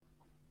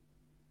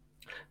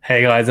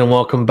Hey guys, and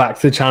welcome back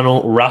to the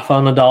channel.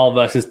 Rafael Nadal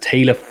versus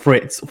Taylor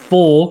Fritz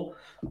for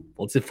the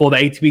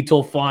ATP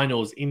Tour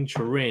Finals in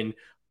Turin.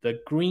 The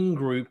green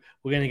group,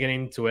 we're going to get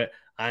into it,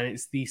 and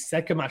it's the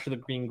second match of the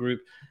green group.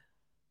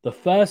 The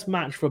first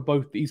match for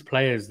both these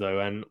players, though,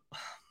 and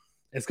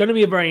it's going to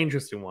be a very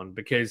interesting one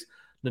because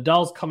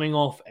Nadal's coming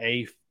off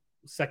a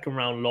second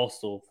round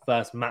loss, or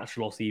first match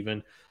loss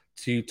even,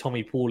 to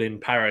Tommy Paul in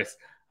Paris.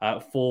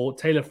 For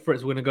Taylor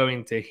Fritz, we're going to go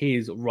into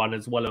his run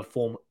as well of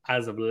form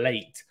as of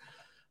late.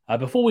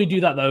 Before we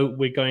do that, though,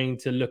 we're going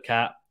to look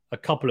at a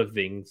couple of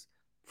things.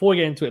 Before we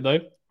get into it, though,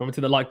 remember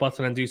to the like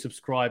button and do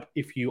subscribe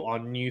if you are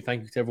new.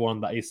 Thank you to everyone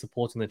that is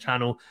supporting the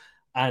channel.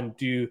 And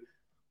do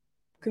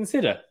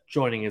consider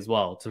joining as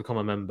well to become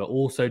a member.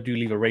 Also, do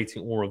leave a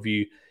rating or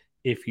review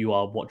if you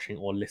are watching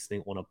or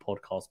listening on a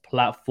podcast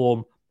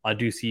platform. I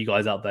do see you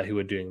guys out there who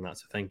are doing that,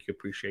 so thank you.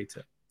 Appreciate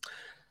it.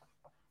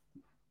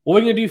 What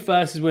we're going to do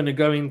first is we're going to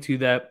go into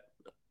their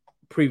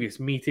previous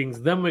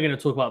meetings, then we're going to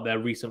talk about their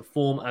recent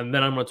form, and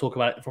then I'm going to talk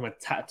about it from a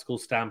tactical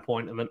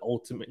standpoint, and then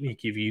ultimately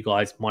give you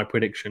guys my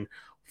prediction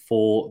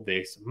for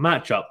this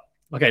matchup.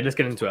 Okay, let's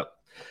get into it.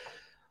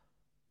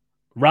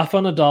 Rafa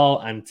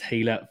Nadal and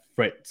Taylor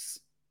Fritz.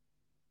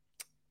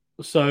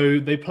 So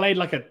they played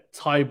like a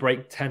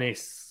tie-break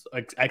tennis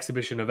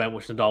exhibition event,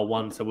 which Nadal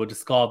won, so we'll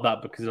discard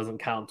that because it doesn't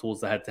count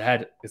towards the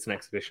head-to-head. It's an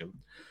exhibition.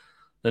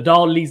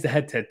 Nadal leads the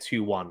head-to-head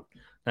 2-1.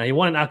 Now, he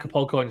won in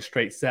Acapulco in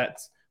straight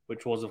sets,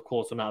 which was, of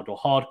course, on outdoor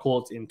hard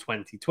courts in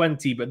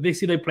 2020. But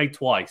this year they played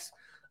twice.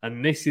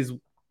 And these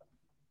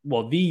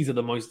are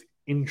the most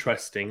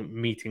interesting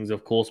meetings,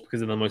 of course,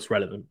 because they're the most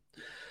relevant.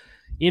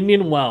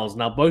 Indian Wells.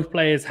 Now, both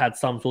players had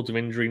some sort of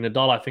injury.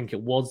 Nadal, I think it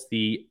was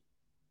the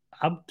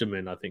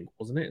abdomen,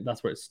 wasn't it?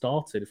 That's where it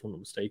started, if I'm not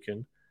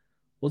mistaken.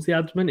 Was the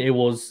abdomen? It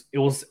was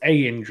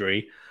a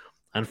injury.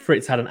 And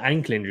Fritz had an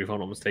ankle injury, if I'm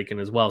not mistaken,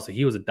 as well. So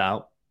he was a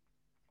doubt.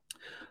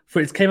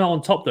 Fritz came out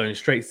on top, though, in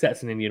straight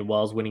sets in Indian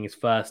Wells, winning his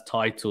first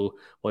title,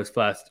 his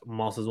first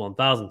Masters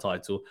 1000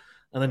 title.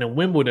 And then in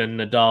Wimbledon,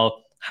 Nadal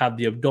had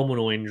the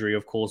abdominal injury,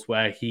 of course,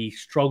 where he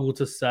struggled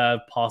to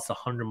serve past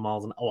 100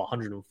 miles an hour,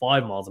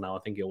 105 miles an hour,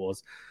 I think it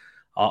was.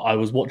 I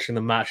was watching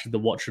the match, the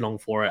watch along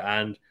for it,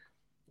 and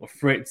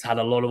Fritz had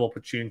a lot of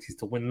opportunities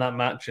to win that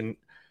match. And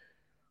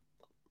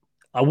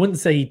I wouldn't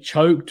say he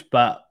choked,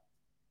 but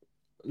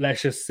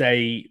let's just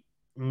say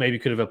maybe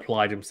could have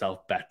applied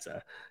himself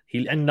better.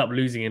 He ended up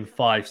losing in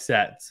 5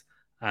 sets,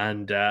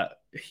 and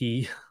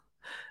he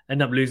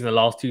ended up losing the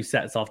last 2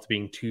 sets after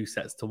being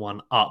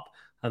 2-1 up,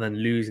 and then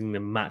losing the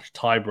match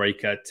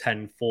tiebreaker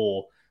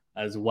 10-4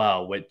 as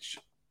well, which,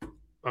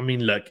 I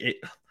mean, look,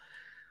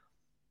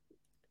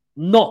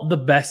 not the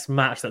best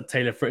match that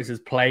Taylor Fritz has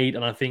played,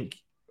 and I think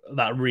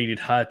that really did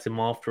hurt him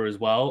after as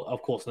well.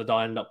 Of course,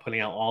 Nadal ended up pulling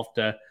out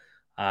after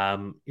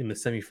in the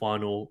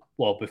semi-final,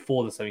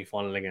 before the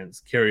semi-final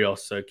against Kyrgios,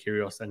 so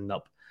Kyrgios ended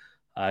up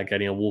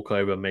getting a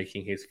walkover,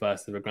 making his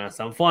first ever Grand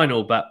Slam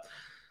final. But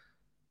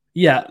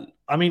yeah,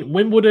 I mean,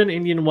 Wimbledon,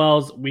 Indian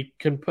Wells, we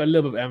can put a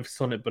little bit of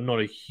emphasis on it, but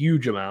not a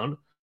huge amount.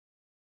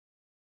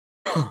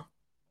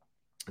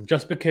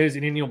 Just because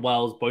in Indian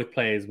Wells, both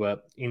players were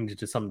injured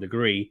to some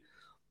degree.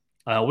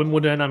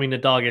 Wimbledon, I mean,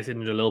 Nadal gets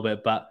injured a little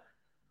bit, but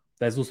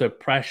there's also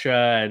pressure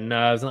and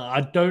nerves. And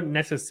I don't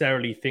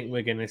necessarily think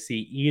we're going to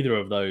see either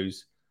of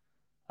those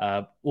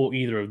or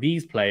either of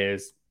these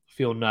players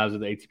feel nerves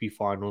at the ATP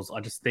finals. I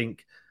just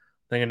think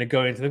they've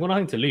got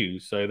nothing to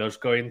lose. So they'll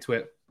just go into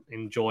it,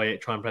 enjoy it,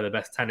 try and play the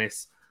best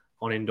tennis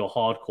on indoor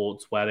hard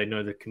courts where they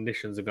know the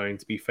conditions are going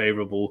to be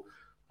favorable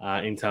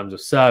in terms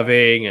of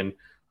serving, and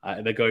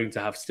they're going to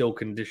have still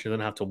conditions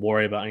and have to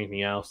worry about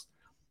anything else.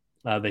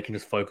 They can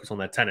just focus on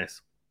their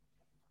tennis.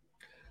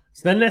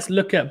 So then let's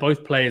look at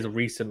both players'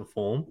 recent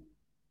form.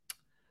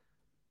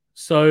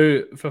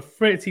 So for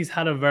Fritz, he's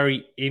had a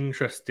very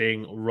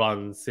interesting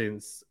run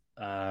since...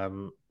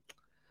 it's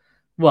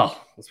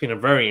been a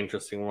very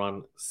interesting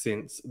run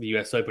since the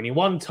US Open. He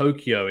won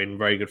Tokyo in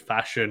very good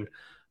fashion,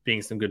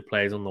 being some good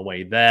players on the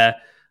way there.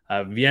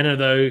 Vienna,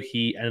 though,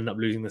 he ended up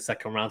losing the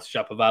second round to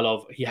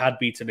Shapovalov. He had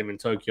beaten him in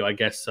Tokyo, I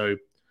guess, so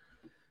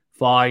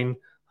fine.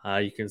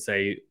 You can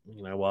say,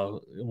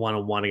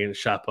 1-1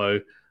 against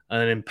Chapo.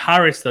 And then in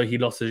Paris, though, he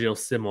lost to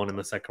Gilles Simon in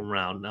the second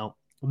round. Now,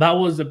 that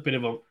was a bit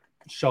of a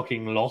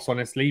shocking loss,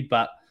 honestly,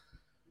 but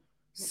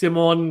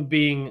Simon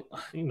being,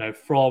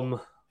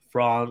 from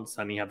France,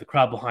 and he had the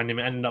crowd behind him,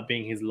 it ended up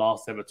being his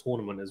last ever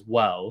tournament as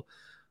well.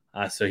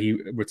 So he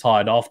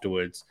retired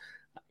afterwards.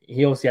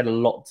 He obviously had a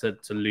lot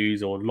to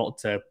lose, or a lot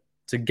to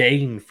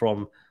gain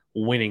from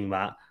winning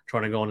that,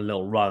 trying to go on a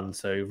little run.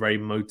 So very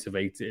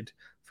motivated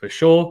for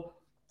sure.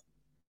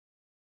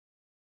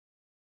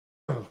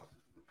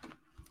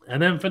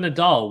 And then for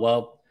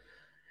Nadal,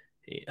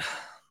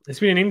 it's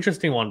been an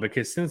interesting one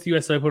because since the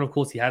US Open, of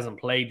course, he hasn't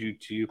played due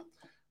to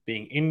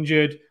being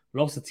injured.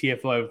 Lost the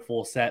TFO in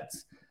 4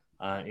 sets.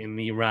 In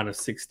the round of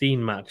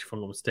 16 match, if I'm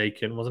not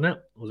mistaken, wasn't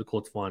it? Or was it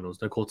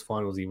quarterfinals? No,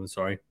 quarterfinals even,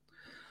 sorry.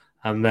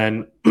 And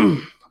then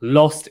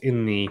lost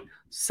in the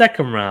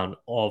second round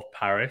of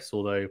Paris,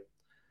 although,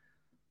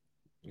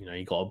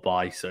 he got a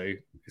bye, so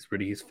it's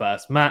really his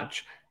first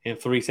match. in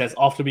 3 sets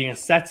after being a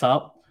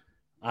setup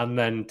and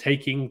then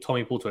taking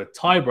Tommy Paul to a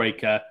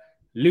tiebreaker,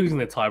 losing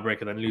the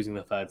tiebreaker, then losing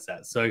the third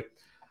set. So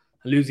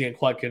losing it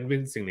quite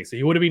convincingly. So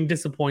he would have been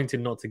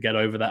disappointed not to get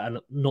over that and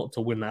not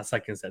to win that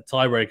second set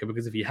tiebreaker,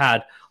 because if he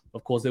had,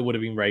 of course, it would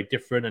have been very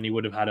different and he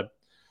would have had a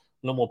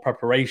lot more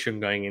preparation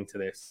going into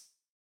this.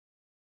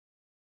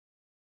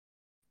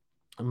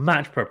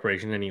 Match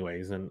preparation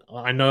anyways. And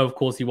I know, of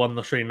course, he won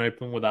the Australian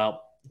Open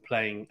without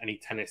playing any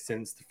tennis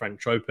since the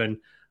French Open.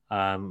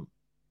 Any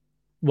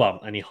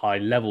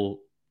high-level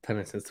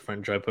tennis since the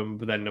French Open.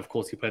 But then, of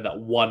course, he played that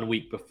 1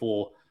 week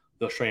before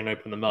the Australian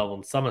Open, the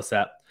Melbourne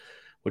Somerset,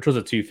 which was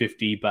a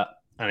 250.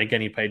 And again,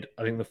 he played,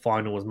 I think the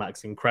final was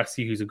Maxime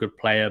Cressy, who's a good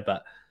player.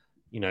 But,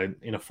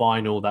 in a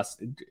final,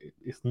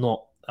 it's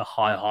not a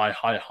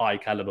high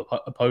caliber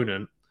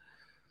opponent.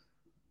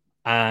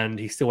 And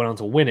he still went on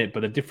to win it.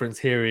 But the difference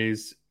here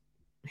is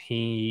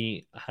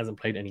he hasn't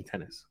played any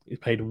tennis. He's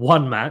played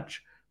one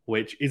match,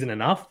 which isn't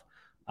enough.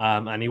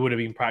 And he would have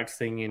been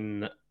practicing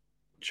in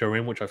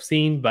Turin, which I've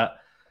seen. But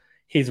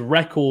his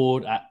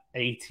record at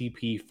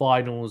ATP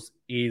finals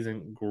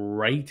isn't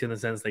great in the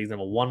sense that he's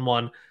never won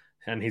one.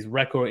 And his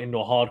record at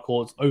indoor hard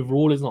courts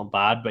overall is not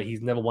bad, but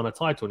he's never won a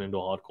title in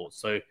indoor hard courts.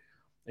 So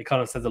it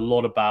kind of says a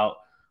lot about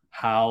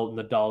how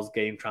Nadal's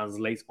game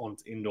translates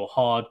onto indoor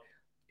hard.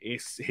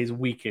 It's his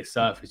weakest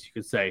surface, you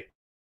could say.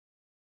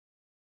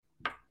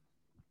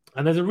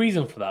 And there's a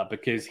reason for that,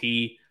 because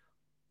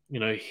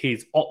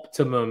his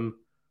optimum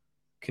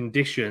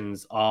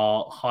conditions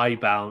are high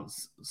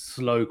bounce,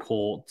 slow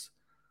court.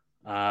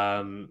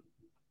 It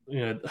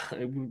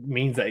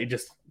means that it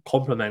just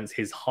complements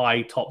his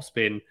high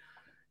topspin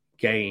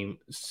game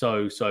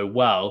so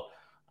well.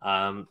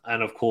 And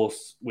of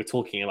course, we're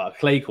talking about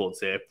clay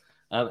courts here.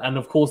 And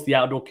of course, the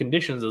outdoor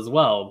conditions as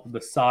well.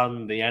 The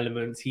sun, the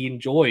elements, he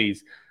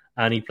enjoys.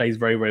 And he plays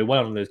very, very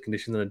well in those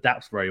conditions and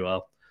adapts very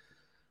well.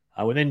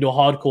 With indoor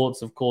hard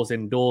courts, of course,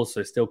 indoors,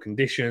 so still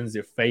conditions.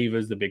 It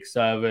favors the big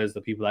servers, the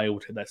people that are able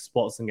to hit their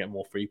spots and get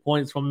more free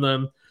points from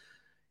them.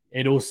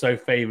 It also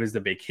favors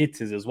the big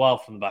hitters as well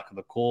from the back of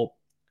the court.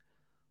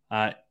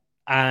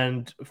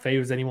 And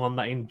favors anyone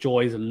that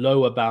enjoys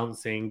lower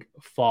bouncing,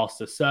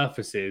 faster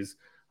surfaces.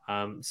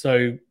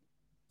 So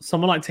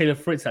someone like Taylor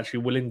Fritz actually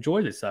will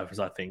enjoy this surface,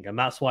 I think. And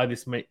that's why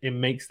it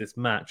makes this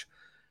match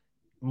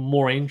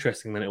more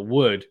interesting than it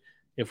would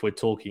if we're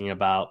talking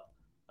about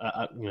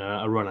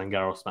a Roland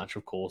Garros match,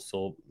 of course,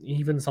 or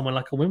even someone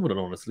like a Wimbledon,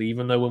 honestly,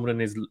 even though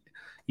Wimbledon is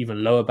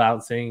even lower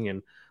bouncing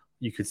and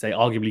you could say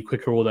arguably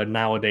quicker, although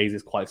nowadays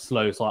it's quite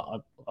slow.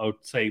 So I would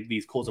say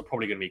these courts are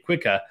probably going to be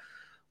quicker.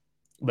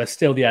 But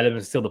still the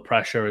elements, still the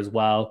pressure as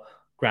well.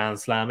 Grand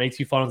Slam,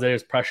 ATP finals, there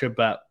is pressure,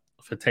 but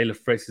for Taylor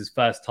Fritz, his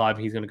first time,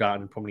 he's going to go out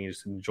and probably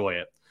just enjoy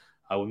it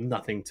with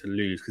nothing to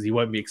lose, because he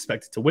won't be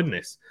expected to win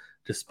this,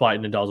 despite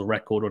Nadal's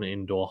record on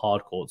indoor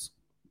hard courts.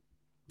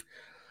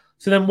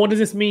 So then what does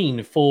this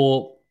mean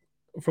from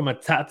a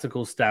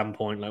tactical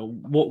standpoint? Like,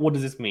 what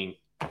does this mean?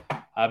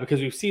 Because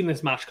we've seen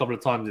this match a couple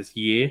of times this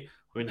year.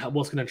 I mean,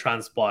 what's going to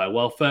transpire?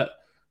 Well, for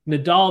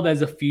Nadal,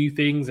 there's a few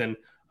things, and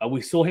we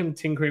saw him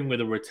tinkering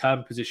with a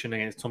return position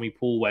against Tommy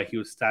Paul where he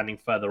was standing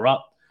further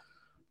up.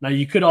 Now,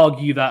 you could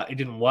argue that it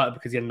didn't work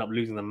because he ended up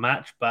losing the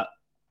match, but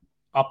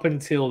up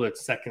until the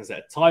second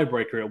set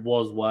tiebreaker, it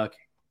was working.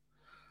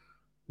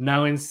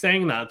 Now, in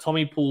saying that,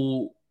 Tommy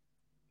Paul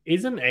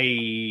isn't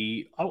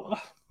I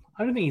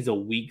don't think he's a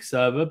weak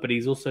server, but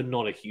he's also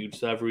not a huge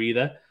server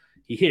either.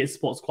 He hit his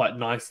spots quite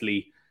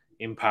nicely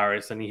in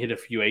Paris, and he hit a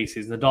few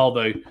aces. Nadal,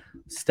 though,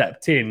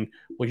 stepped in,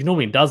 which he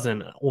normally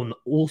doesn't,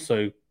 almost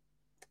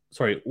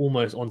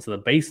onto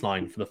the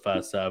baseline for the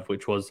first serve,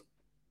 which was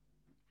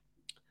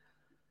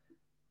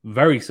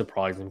very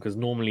surprising because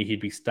normally he'd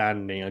be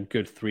standing a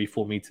good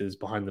 3-4 meters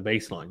behind the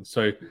baseline.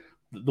 So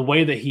the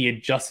way that he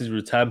adjusted his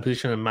return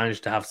position and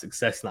managed to have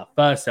success in that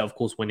first set, of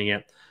course, winning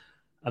it,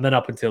 and then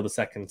up until the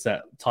second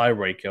set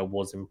tiebreaker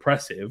was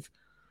impressive.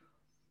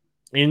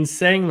 In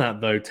saying that,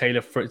 though,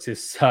 Taylor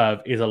Fritz's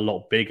serve is a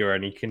lot bigger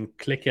and he can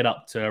click it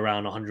up to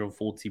around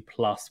 140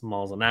 plus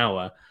miles an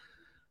hour.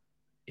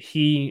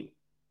 He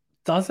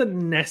doesn't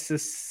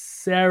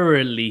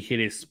necessarily hit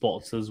his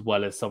spots as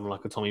well as someone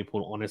like a Tommy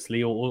Paul,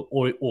 honestly,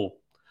 or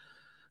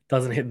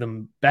doesn't hit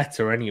them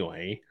better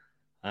anyway.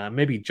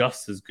 Maybe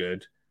just as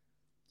good.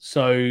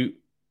 So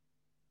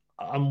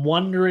I'm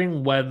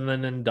wondering whether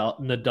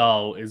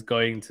Nadal is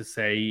going to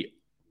say,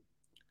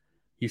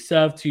 you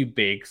serve too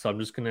big, so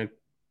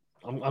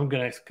I'm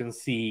going to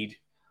concede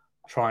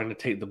trying to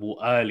take the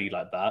ball early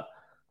like that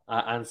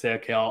and say,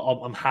 okay,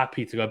 I'm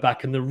happy to go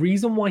back. And the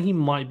reason why he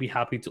might be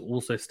happy to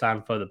also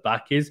stand further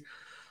back is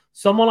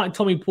someone like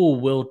Tommy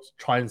Paul will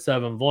try and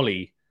serve and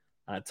volley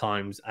at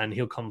times, and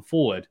he'll come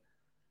forward.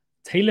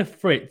 Taylor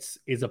Fritz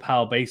is a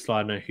power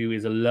baseliner who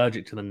is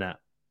allergic to the net.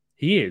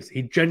 He is.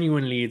 He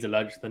genuinely is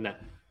allergic to the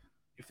net.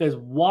 If there's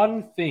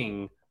one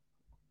thing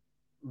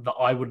that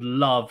I would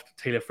love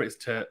Taylor Fritz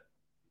to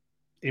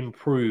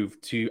improve,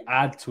 to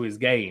add to his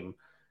game,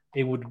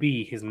 it would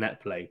be his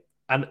net play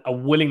and a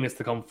willingness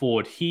to come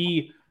forward.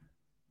 He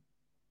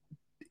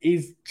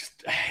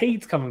just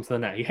hates coming to the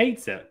net. He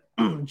hates it.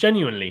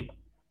 Genuinely,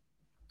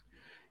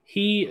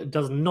 he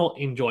does not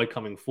enjoy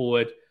coming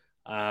forward.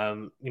 I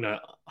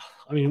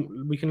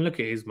mean, we can look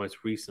at his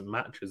most recent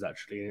matches,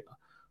 actually.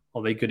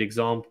 Are they good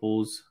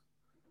examples?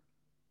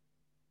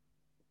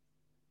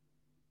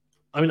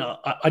 I mean,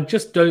 I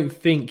just don't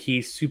think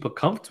he's super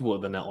comfortable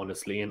with the net,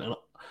 honestly. And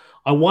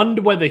I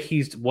wonder whether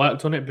he's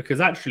worked on it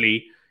because,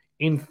 actually,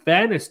 in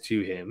fairness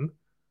to him,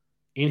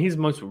 in his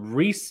most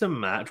recent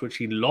match, which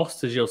he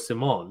lost to Gilles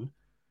Simon,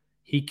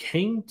 he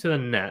came to the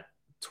net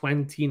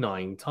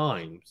 29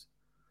 times.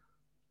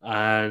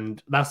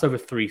 And that's over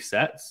 3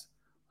 sets.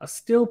 That's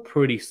still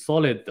pretty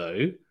solid,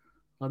 though.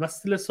 That's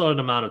still a solid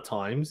amount of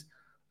times.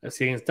 Let's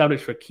see, against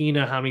David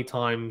Fokina, how many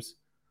times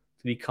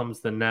did he come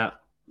to the net?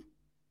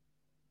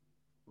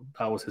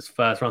 That was his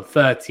first round,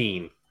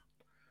 13.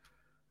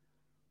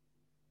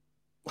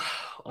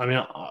 I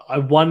mean, I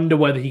wonder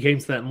whether he came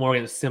to that more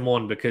against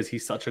Simon because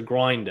he's such a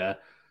grinder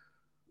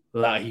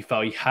that he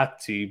felt he had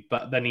to.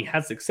 But then he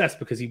had success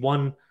because he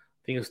won,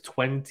 I think it was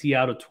 20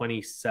 out of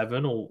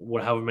 27 or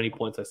however many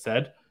points I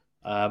said.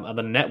 And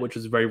the net, which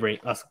was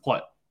that's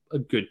quite a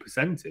good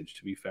percentage,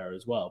 to be fair,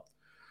 as well.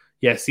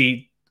 Yeah,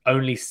 see,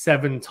 only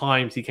 7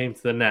 times he came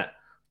to the net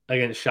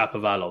against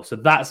Shapovalov. So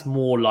that's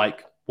more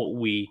like what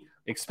we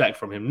expect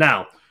from him.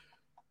 Now,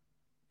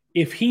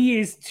 if he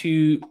is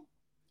to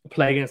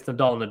play against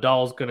Nadal,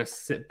 Nadal's going to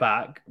sit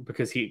back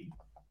because he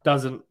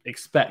doesn't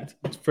expect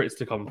Fritz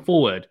to come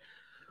forward.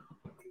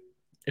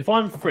 If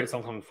I'm Fritz,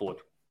 I'm coming forward.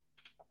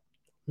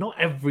 Not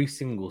every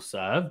single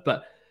serve,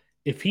 but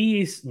if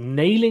he is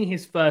nailing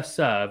his first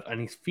serve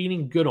and he's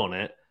feeling good on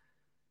it,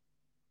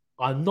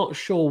 I'm not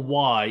sure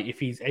why, if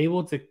he's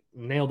able to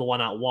nail the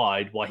one out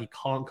wide, why he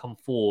can't come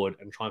forward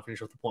and try and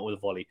finish off the point with a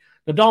volley.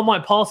 Nadal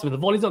might pass him. If the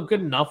volley's not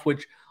good enough,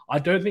 which I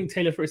don't think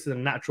Taylor Fritz is a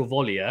natural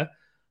volleyer,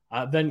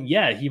 then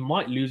yeah, he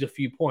might lose a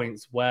few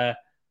points where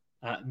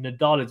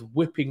Nadal is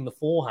whipping the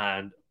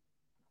forehand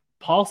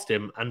past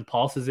him and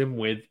passes him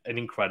with an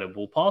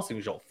incredible passing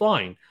shot.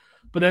 Fine.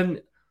 But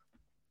then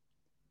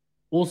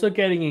also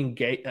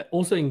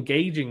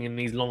engaging in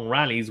these long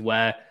rallies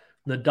where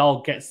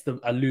Nadal gets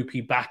a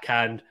loopy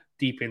backhand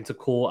deep into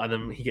court and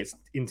then he gets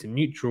into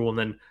neutral and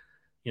then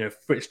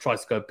Fritz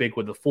tries to go big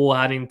with the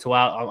forehand into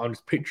out. I'm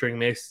just picturing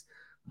this,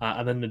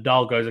 and then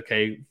Nadal goes,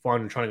 okay,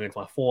 fine, I'm trying to go into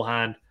my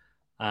forehand,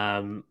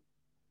 and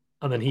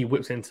then he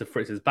whips into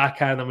Fritz's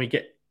backhand, and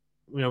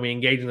we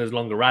engage in those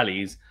longer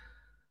rallies.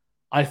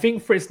 I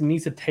think Fritz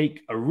needs to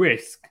take a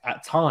risk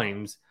at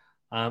times,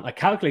 a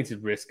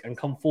calculated risk, and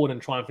come forward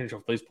and try and finish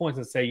off those points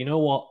and say, you know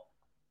what,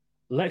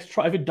 let's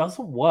try. If it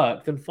doesn't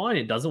work, then fine,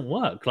 it doesn't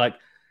work. Like,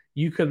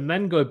 you can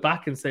then go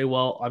back and say,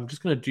 well, I'm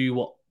just going to do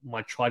what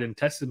my tried and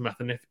tested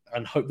method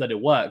and hope that it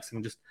works,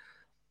 and just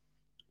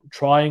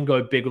try and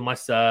go big with my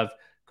serve,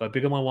 go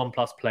big on my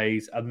 1+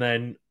 plays, and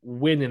then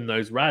win in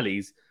those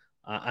rallies,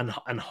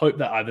 and hope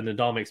that either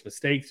Nadal makes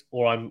mistakes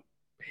or I'm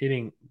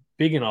hitting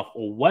big enough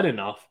or well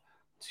enough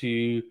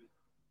to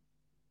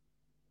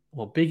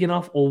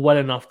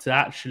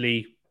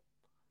actually,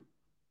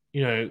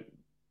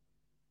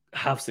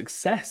 have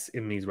success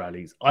in these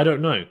rallies. I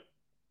don't know.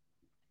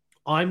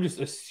 I'm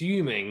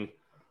assuming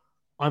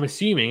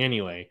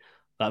anyway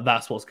that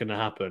that's what's going to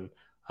happen.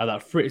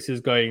 That Fritz is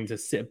going to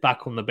sit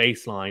back on the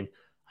baseline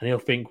and he'll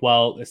think,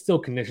 well, there's still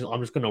conditions.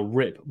 I'm just going to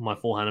rip my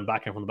forehand and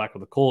backhand from the back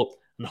of the court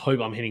and hope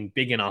I'm hitting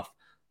big enough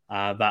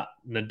that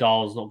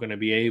Nadal's not going to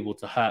be able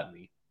to hurt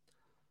me.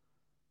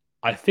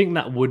 I think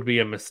that would be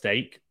a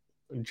mistake,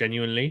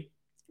 genuinely,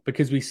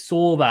 because we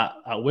saw that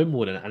at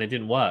Wimbledon and it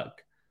didn't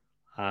work.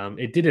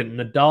 It didn't.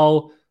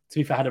 Nadal, to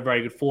be fair, had a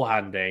very good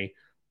forehand day,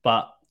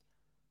 but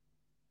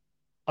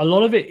a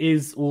lot of it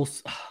is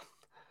also,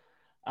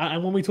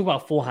 and when we talk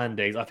about forehand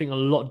days, I think a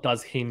lot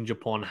does hinge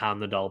upon how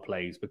Nadal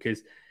plays,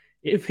 because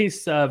if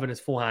his serve and his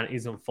forehand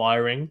isn't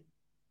firing,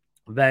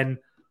 then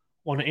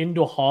on an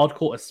indoor hard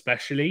court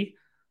especially,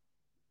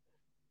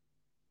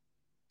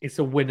 it's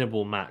a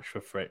winnable match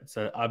for Fritz.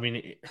 So, I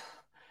mean,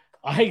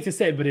 I hate to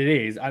say it, but it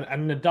is.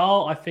 And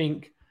Nadal, I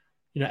think,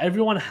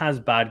 everyone has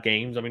bad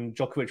games. I mean,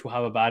 Djokovic will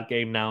have a bad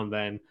game now and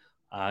then.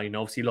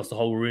 Obviously he lost the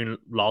whole rune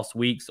last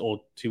week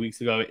or 2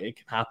 weeks ago. It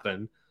can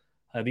happen.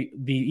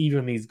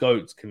 Even these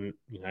GOATs can,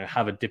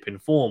 have a dip in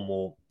form,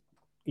 or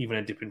even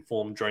a dip in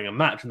form during a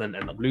match and then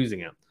end up losing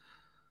it.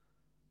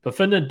 But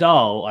for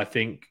Nadal, I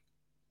think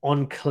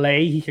on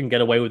clay, he can get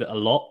away with it a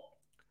lot.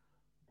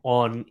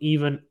 On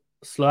even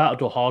slow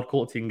outdoor hard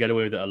courts, he can get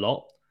away with it a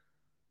lot.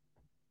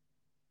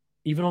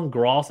 Even on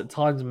grass at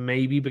times,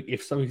 maybe, but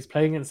if he's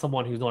playing against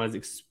someone who's not as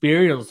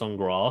experienced on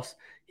grass,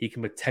 he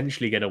can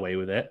potentially get away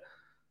with it.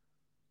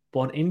 But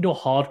on indoor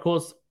hard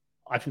courts,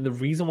 I think the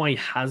reason why he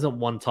hasn't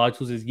won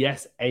titles is,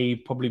 yes,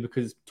 probably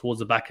because towards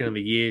the back end of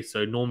the year,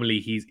 so normally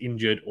he's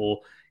injured or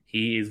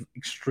he is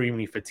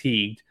extremely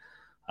fatigued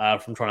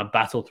from trying to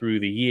battle through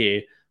the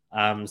year.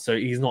 So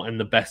he's not in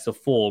the best of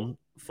form,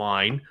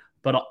 fine.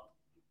 But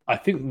I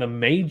think the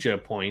major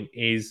point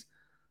is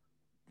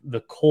the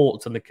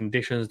courts and the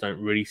conditions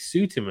don't really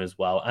suit him as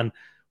well. And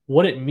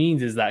what it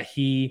means is that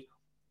he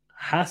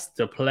has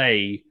to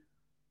play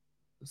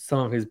some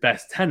of his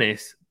best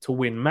tennis to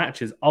win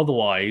matches.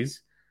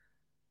 Otherwise,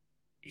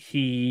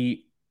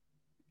 he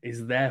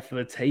is there for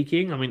the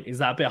taking. I mean, is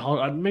that a bit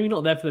hard? Maybe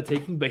not there for the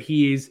taking, but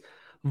he is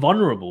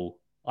vulnerable,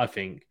 I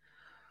think.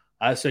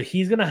 So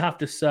he's going to have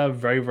to serve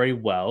very, very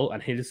well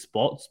and hit his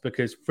spots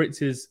because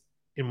Fritz is,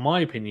 in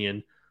my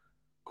opinion,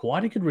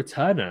 quite a good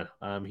returner.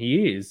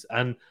 He is.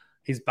 And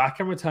his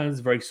backhand return is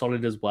very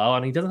solid as well.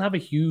 And he doesn't have a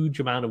huge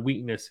amount of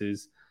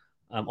weaknesses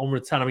on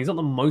return. I mean, he's not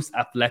the most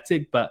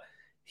athletic, but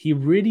he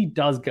really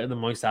does get the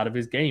most out of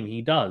his game.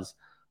 He does.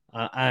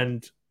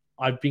 And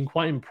I've been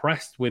quite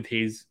impressed with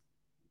his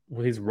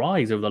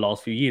rise over the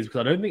last few years because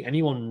I don't think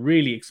anyone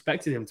really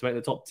expected him to make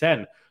the top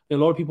 10. A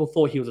lot of people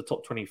thought he was a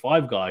top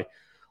 25 guy.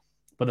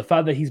 But the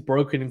fact that he's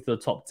broken into the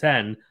top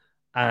 10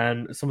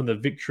 and some of the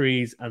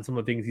victories and some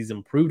of the things he's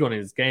improved on in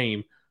his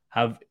game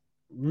have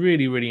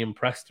really, really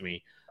impressed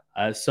me.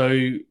 So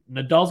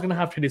Nadal's going to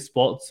have to hit his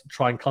spots,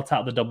 try and cut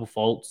out the double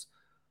faults.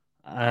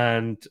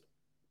 And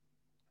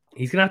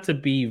he's going to have to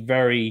be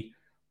very,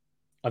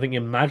 I think,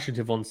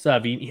 imaginative on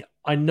serve.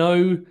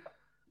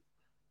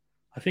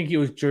 I think it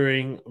was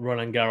during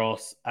Roland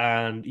Garros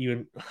and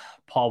even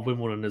part of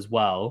Wimbledon as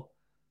well.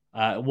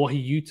 What he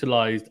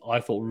utilized, I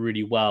thought,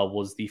 really well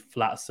was the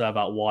flat serve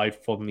out wide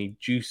from the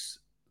juice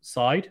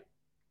side.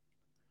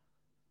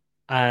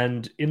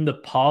 And in the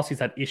past, he's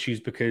had issues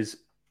because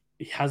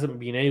he hasn't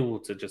been able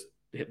to just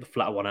hit the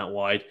flat one out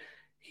wide.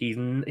 He's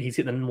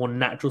hit the more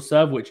natural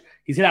serve, which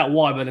he's hit out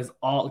wide, but it's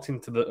arced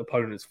into the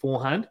opponent's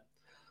forehand.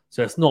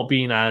 So it's not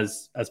been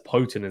as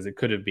potent as it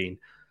could have been.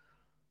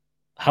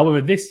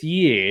 However, this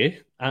year,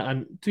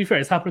 and to be fair,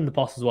 it's happened in the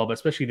past as well, but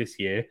especially this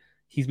year,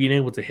 he's been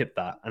able to hit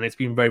that, and it's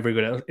been very, very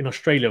good. In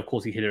Australia, of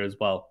course, he hit it as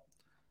well.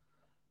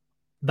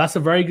 That's a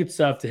very good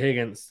serve to hit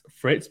against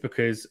Fritz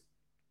because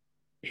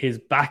his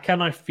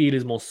backhand, I feel,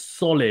 is more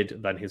solid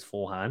than his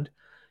forehand.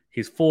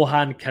 His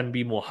forehand can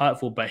be more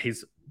hurtful, but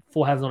his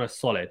forehand's not as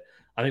solid.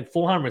 I think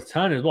forehand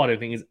return as well, I don't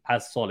think is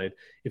as solid.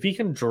 If he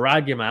can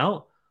drag him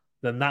out,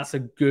 then that's a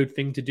good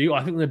thing to do.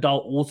 I think Nadal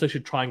also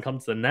should try and come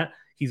to the net.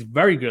 He's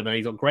very good there.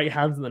 He's got great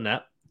hands in the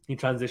net. He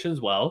transitions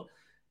well.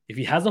 If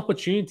he has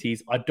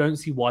opportunities, I don't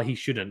see why he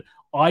shouldn't.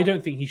 I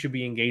don't think he should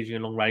be engaging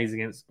in long rallies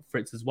against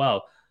Fritz as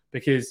well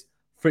because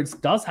Fritz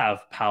does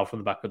have power from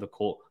the back of the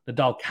court.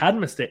 Nadal can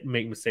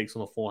make mistakes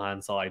on the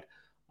forehand side.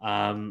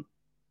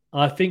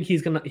 I think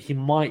he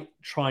might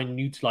try and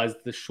utilize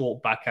the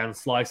short backhand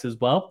slice as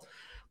well.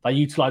 They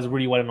utilize it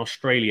really well in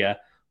Australia.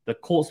 The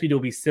court speed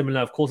will be similar.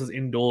 Of course, it's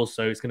indoors,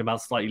 so it's going to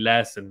bounce slightly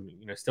less and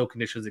still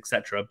conditions,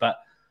 etc. But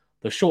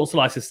the short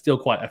slice is still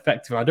quite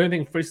effective. I don't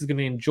think Fritz is going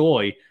to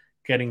enjoy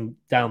getting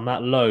down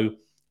that low,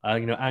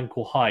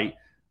 ankle height,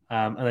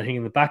 and then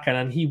hitting the backhand.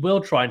 And he will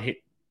try and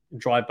hit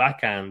dry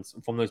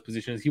backhands from those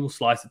positions. He will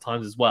slice at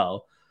times as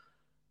well.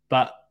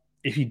 But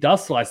if he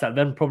does slice that,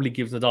 then probably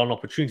gives Nadal an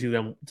opportunity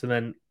to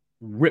then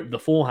rip the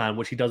forehand,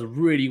 which he does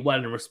really well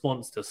in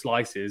response to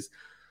slices,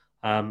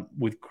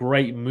 with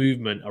great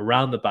movement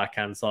around the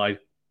backhand side.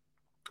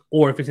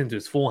 Or if it's into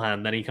his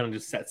forehand, then he kind of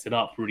just sets it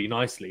up really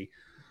nicely.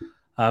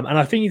 And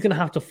I think he's going to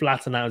have to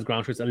flatten out his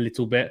ground strokes a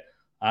little bit.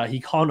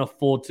 He can't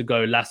afford to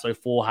go lasso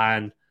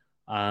forehand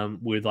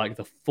with like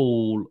the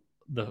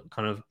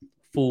kind of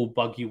full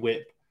buggy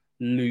whip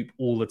loop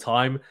all the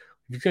time.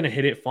 If he's going to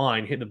hit it,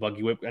 fine, hit the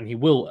buggy whip, and he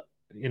will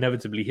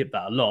inevitably hit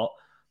that a lot.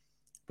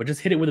 But just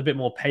hit it with a bit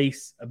more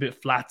pace, a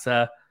bit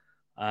flatter.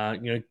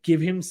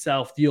 Give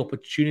himself the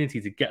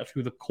opportunity to get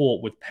through the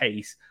court with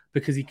pace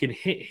because he can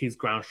hit his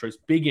ground strokes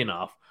big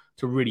enough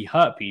to really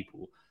hurt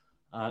people.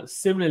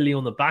 Similarly,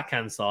 on the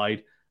backhand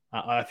side,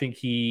 I think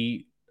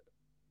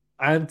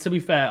and to be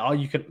fair,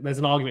 there's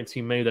an argument to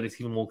be made that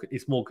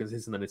it's more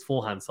consistent than his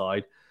forehand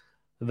side,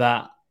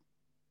 that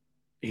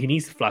he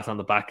needs to flatten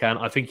the backhand.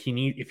 I think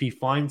if he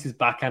finds his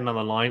backhand on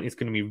the line, it's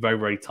going to be very,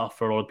 very tough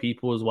for a lot of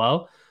people as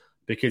well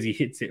because he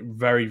hits it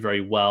very,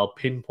 very well,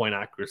 pinpoint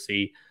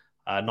accuracy,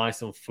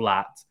 nice and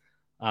flat.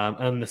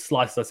 And the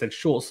slice, as I said,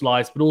 short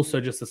slice, but also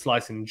just the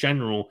slice in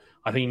general,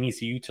 I think he needs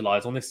to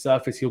utilize. On this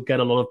surface, he'll get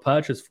a lot of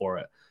purchase for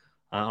it.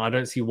 I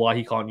don't see why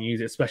he can't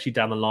use it, especially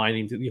down the line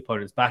into the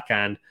opponent's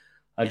backhand.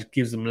 It just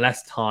gives them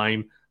less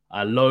time,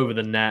 low over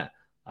the net.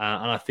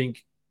 And I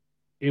think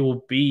it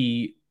will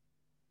be,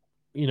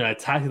 a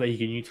tactic that he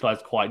can utilize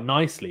quite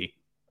nicely.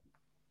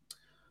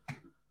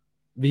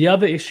 The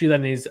other issue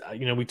then is,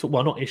 we talked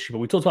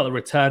about the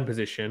return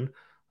position.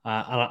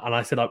 And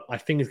I said, I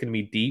think it's going to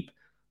be deep.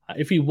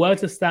 If he were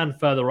to stand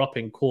further up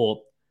in court,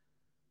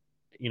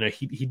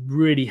 he'd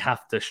really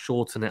have to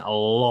shorten it a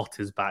lot,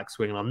 his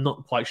backswing. And I'm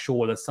not quite sure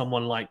whether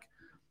someone like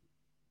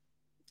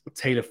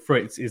Taylor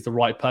Fritz is the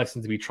right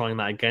person to be trying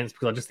that against,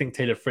 because I just think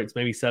Taylor Fritz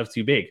maybe serves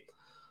too big.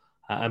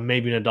 And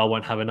maybe Nadal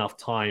won't have enough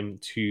time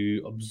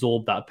to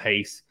absorb that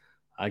pace,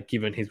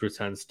 given his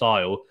return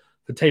style.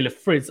 For Taylor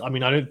Fritz, I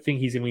don't think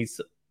he's going to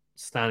be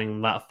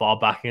standing that far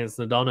back against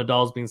Nadal.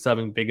 Nadal's been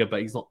serving bigger,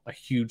 but he's not a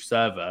huge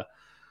server.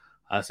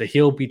 So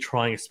he'll be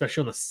trying,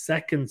 especially on the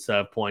second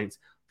serve points,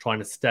 trying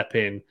to step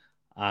in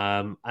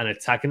and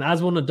attack. And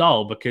as will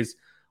Nadal, because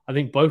I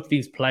think both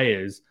these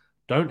players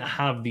don't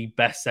have the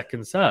best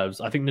second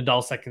serves. I think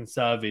Nadal's second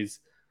serve is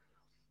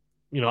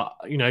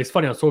It's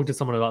funny. I was talking to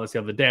someone about this the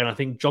other day, and I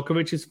think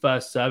Djokovic's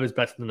first serve is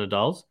better than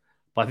Nadal's,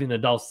 but I think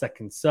Nadal's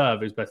second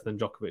serve is better than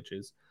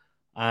Djokovic's.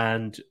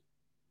 And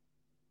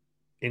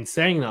in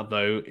saying that,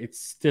 though, it's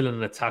still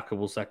an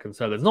attackable second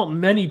serve. There's not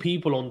many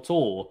people on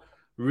tour,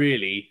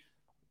 really,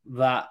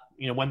 that,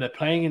 when they're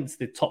playing against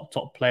the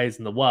top players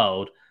in the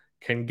world,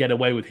 can get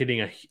away with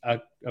hitting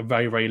a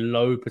very, very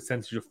low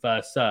percentage of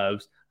first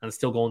serves and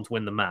still go on to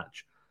win the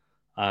match.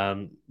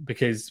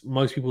 Because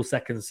most people's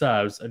second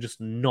serves are just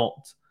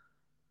not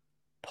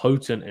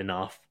potent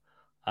enough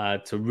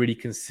to really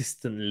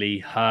consistently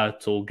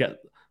hurt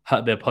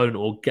their opponent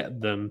or get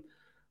them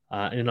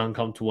in an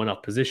uncomfortable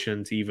enough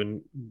position to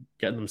even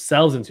get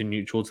themselves into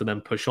neutral to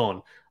then push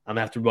on. And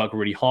they have to work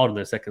really hard on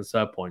their second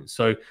serve point.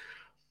 So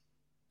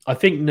I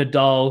think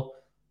Nadal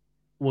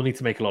will need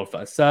to make a lot of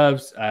first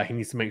serves. He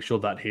needs to make sure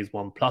that his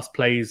 1+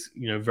 plays,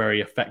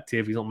 very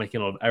effective. He's not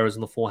making a lot of errors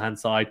on the forehand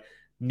side.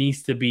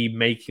 Needs to be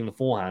making the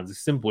forehands. It's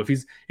simple. If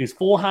his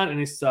forehand and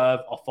his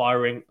serve are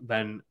firing,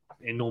 then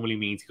it normally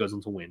means he goes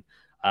on to win.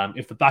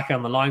 If the backhand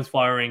and the line's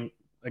firing,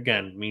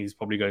 again, means he's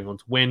probably going on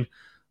to win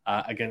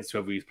against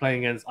whoever he's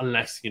playing against,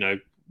 unless,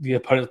 the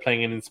opponent's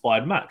playing an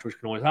inspired match, which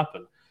can always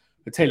happen.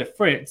 But Taylor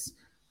Fritz,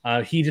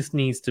 he just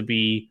needs to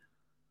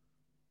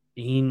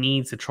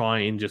try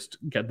and just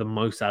get the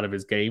most out of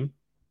his game.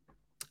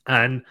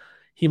 And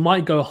he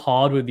might go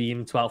hard with the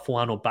into-out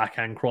forehand or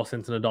backhand cross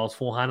into Nadal's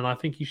forehand, and I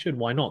think he should.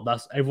 Why not?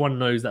 Everyone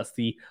knows that's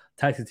the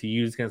tactic to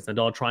use against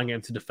Nadal, try and get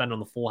him to defend on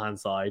the forehand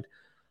side,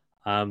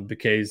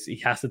 because he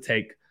has to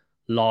take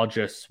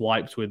larger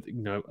swipes with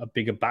a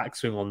bigger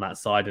backswing on that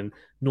side, and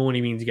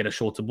normally means you get a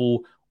shorter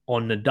ball.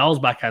 On Nadal's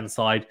backhand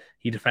side,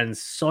 he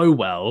defends so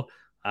well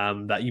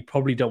that you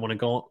probably don't want to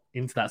go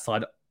into that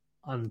side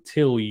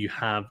until you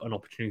have an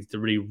opportunity to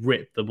really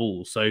rip the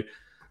ball. So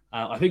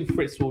I think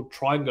Fritz will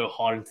try and go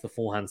hard into the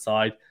forehand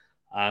side.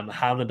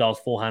 How Nadal's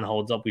forehand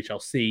holds up, we shall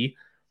see.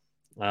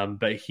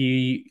 But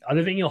I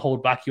don't think he'll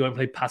hold back. He won't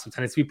play passive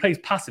tennis. If he plays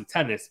passive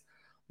tennis,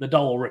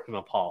 Nadal will rip him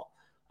apart.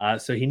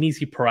 So he needs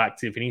to be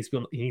proactive. He needs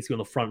to be on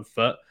the front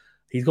foot.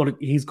 He's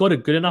got a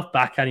good enough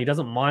backhand. He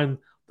doesn't mind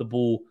the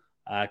ball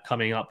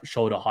coming up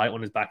shoulder height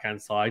on his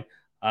backhand side,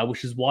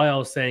 which is why I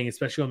was saying,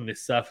 especially on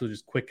this surface, which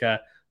is quicker,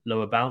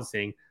 lower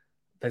bouncing,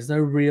 there's no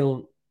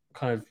real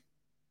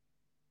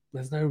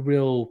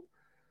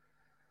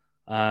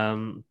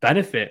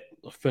benefit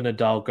for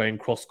Nadal going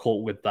cross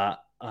court with that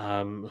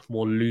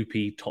more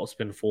loopy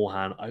topspin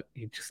forehand.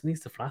 He just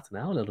needs to flatten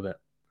out a little bit.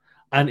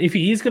 And if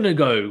he is going to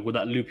go with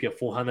that loopier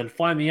forehand, then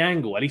find the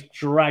angle, at least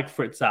drag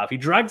Fritz out. If he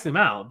drags him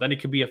out, then it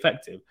can be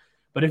effective.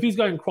 But if he's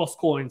going cross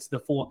court into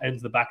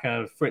the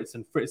backhand of Fritz,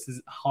 and Fritz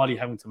is hardly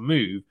having to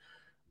move,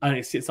 and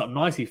it sits up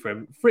nicely for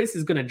him, Fritz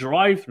is going to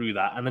drive through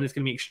that, and then it's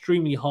going to be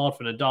extremely hard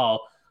for Nadal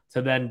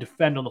to then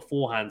defend on the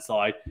forehand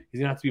side. He's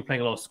going to have to be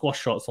playing a lot of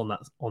squash shots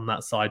on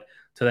that side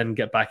to then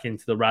get back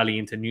into the rally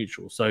into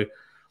neutral. So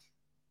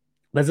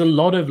there's a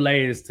lot of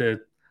layers to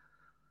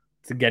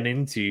get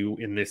into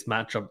in this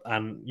matchup,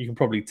 and you can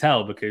probably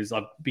tell because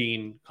I've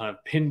been kind of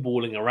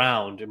pinballing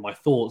around in my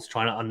thoughts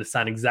trying to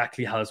understand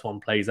exactly how this one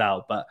plays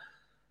out. But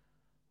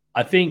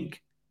I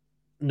think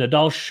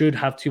Nadal should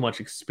have too much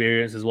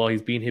experience as well.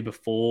 He's been here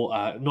before,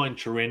 not in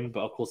Turin,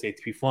 but of course the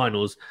ATP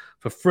finals.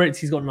 For Fritz,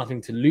 he's got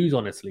nothing to lose,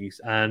 honestly,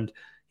 and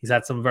he's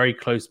had some very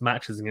close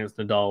matches against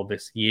Nadal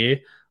this year.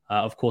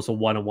 Of course, a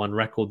 1-1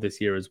 record this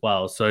year as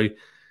well. So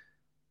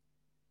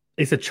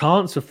it's a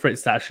chance for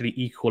Fritz to actually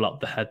equal up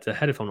the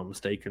head-to-head, if I'm not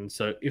mistaken.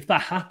 So if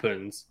that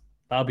happens,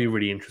 that'll be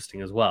really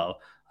interesting as well,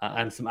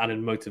 and some added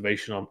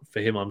motivation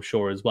for him, I'm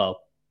sure, as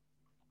well.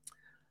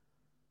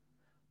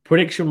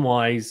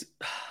 Prediction-wise,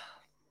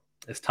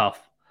 it's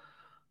tough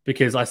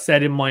because I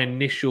said in my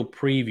initial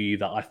preview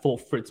that I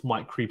thought Fritz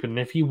might creep in. And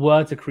if he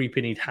were to creep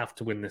in, he'd have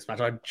to win this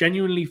match. I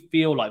genuinely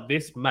feel like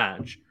this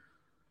match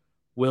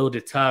will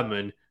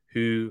determine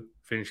who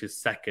finishes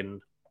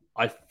second.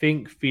 I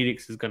think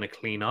Felix is going to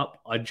clean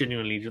up.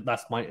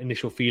 That's my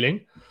initial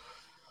feeling.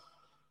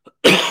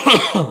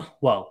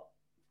 Well,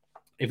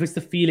 if it's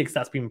the Felix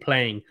that's been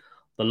playing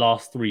the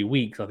last 3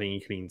 weeks, I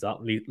think he cleans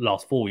up.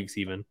 Last 4 weeks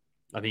even.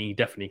 I think he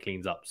definitely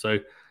cleans up. So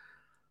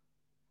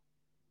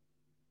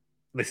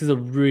this is a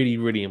really,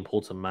 really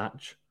important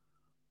match.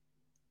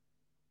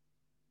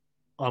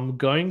 I'm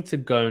going to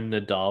go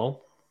Nadal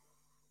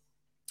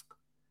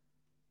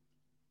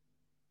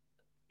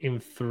in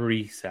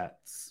 3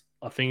 sets.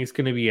 I think it's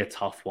going to be a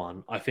tough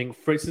one. I think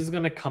Fritz is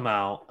going to come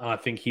out, and I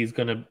think he's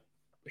going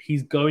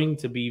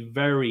to be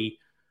very,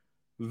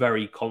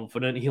 very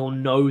confident. He'll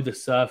know the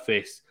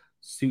surface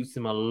suits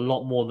him a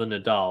lot more than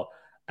Nadal.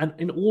 And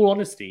in all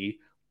honesty,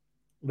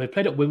 they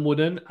played at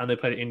Wimbledon and they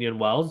played at Indian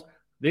Wells.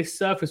 This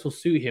surface will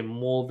suit him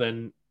more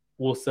than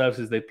all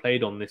surfaces they've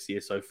played on this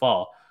year so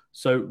far.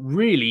 So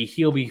really,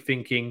 he'll be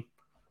thinking,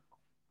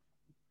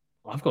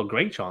 I've got a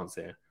great chance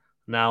here.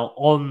 Now,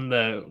 on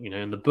the,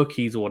 in the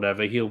bookies or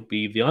whatever, he'll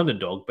be the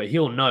underdog, but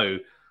he'll know,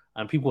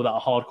 and people that are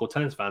hardcore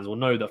tennis fans will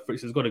know that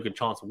Fritz has got a good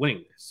chance of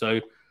winning this. So,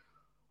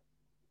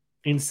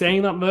 in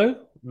saying that,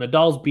 though,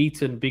 Nadal's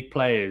beaten big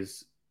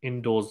players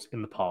indoors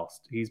in the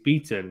past. He's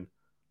beaten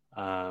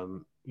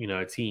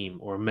a team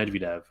or a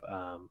Medvedev.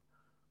 I'm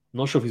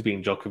not sure if he's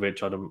beating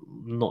Djokovic. I'm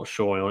not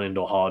sure on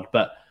indoor hard,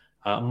 but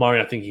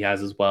Murray, I think he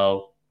has as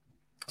well.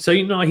 So,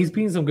 he's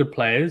beaten some good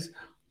players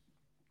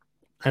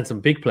and some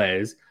big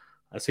players.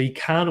 So he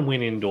can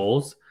win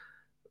indoors.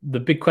 The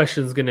big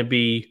question is going to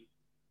be,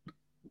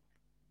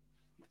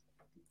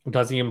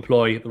 does he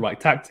employ the right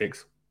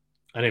tactics?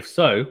 And if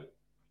so,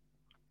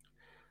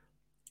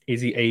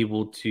 is he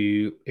able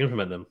to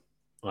implement them?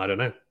 I don't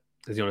know.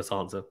 Is the honest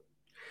answer.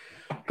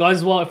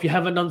 Guys, well, if you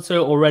haven't done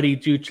so already,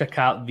 do check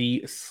out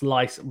the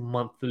Slice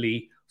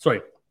Weekly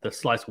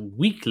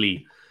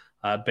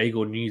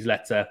Bagel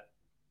newsletter.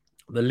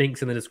 The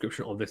link's in the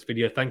description of this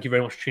video. Thank you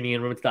very much for tuning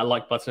in. Remember to that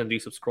like button and do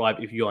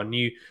subscribe if you are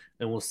new.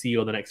 And we'll see you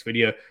on the next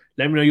video.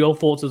 Let me know your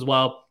thoughts as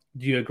well.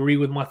 Do you agree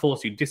with my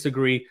thoughts? Do you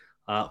disagree?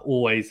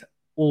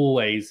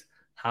 Always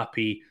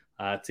happy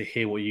to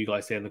hear what you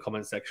guys say in the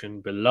comment section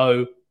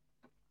below.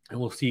 And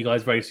we'll see you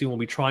guys very soon. We'll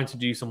be trying to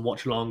do some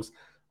watch-alongs.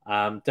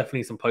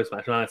 Definitely some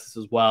post-match analysis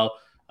as well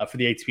for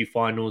the ATP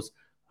finals.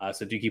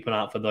 So do keep an eye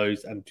out for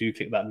those and do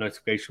click that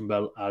notification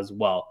bell as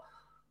well.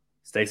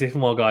 Stay safe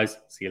and well, guys.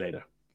 See you later.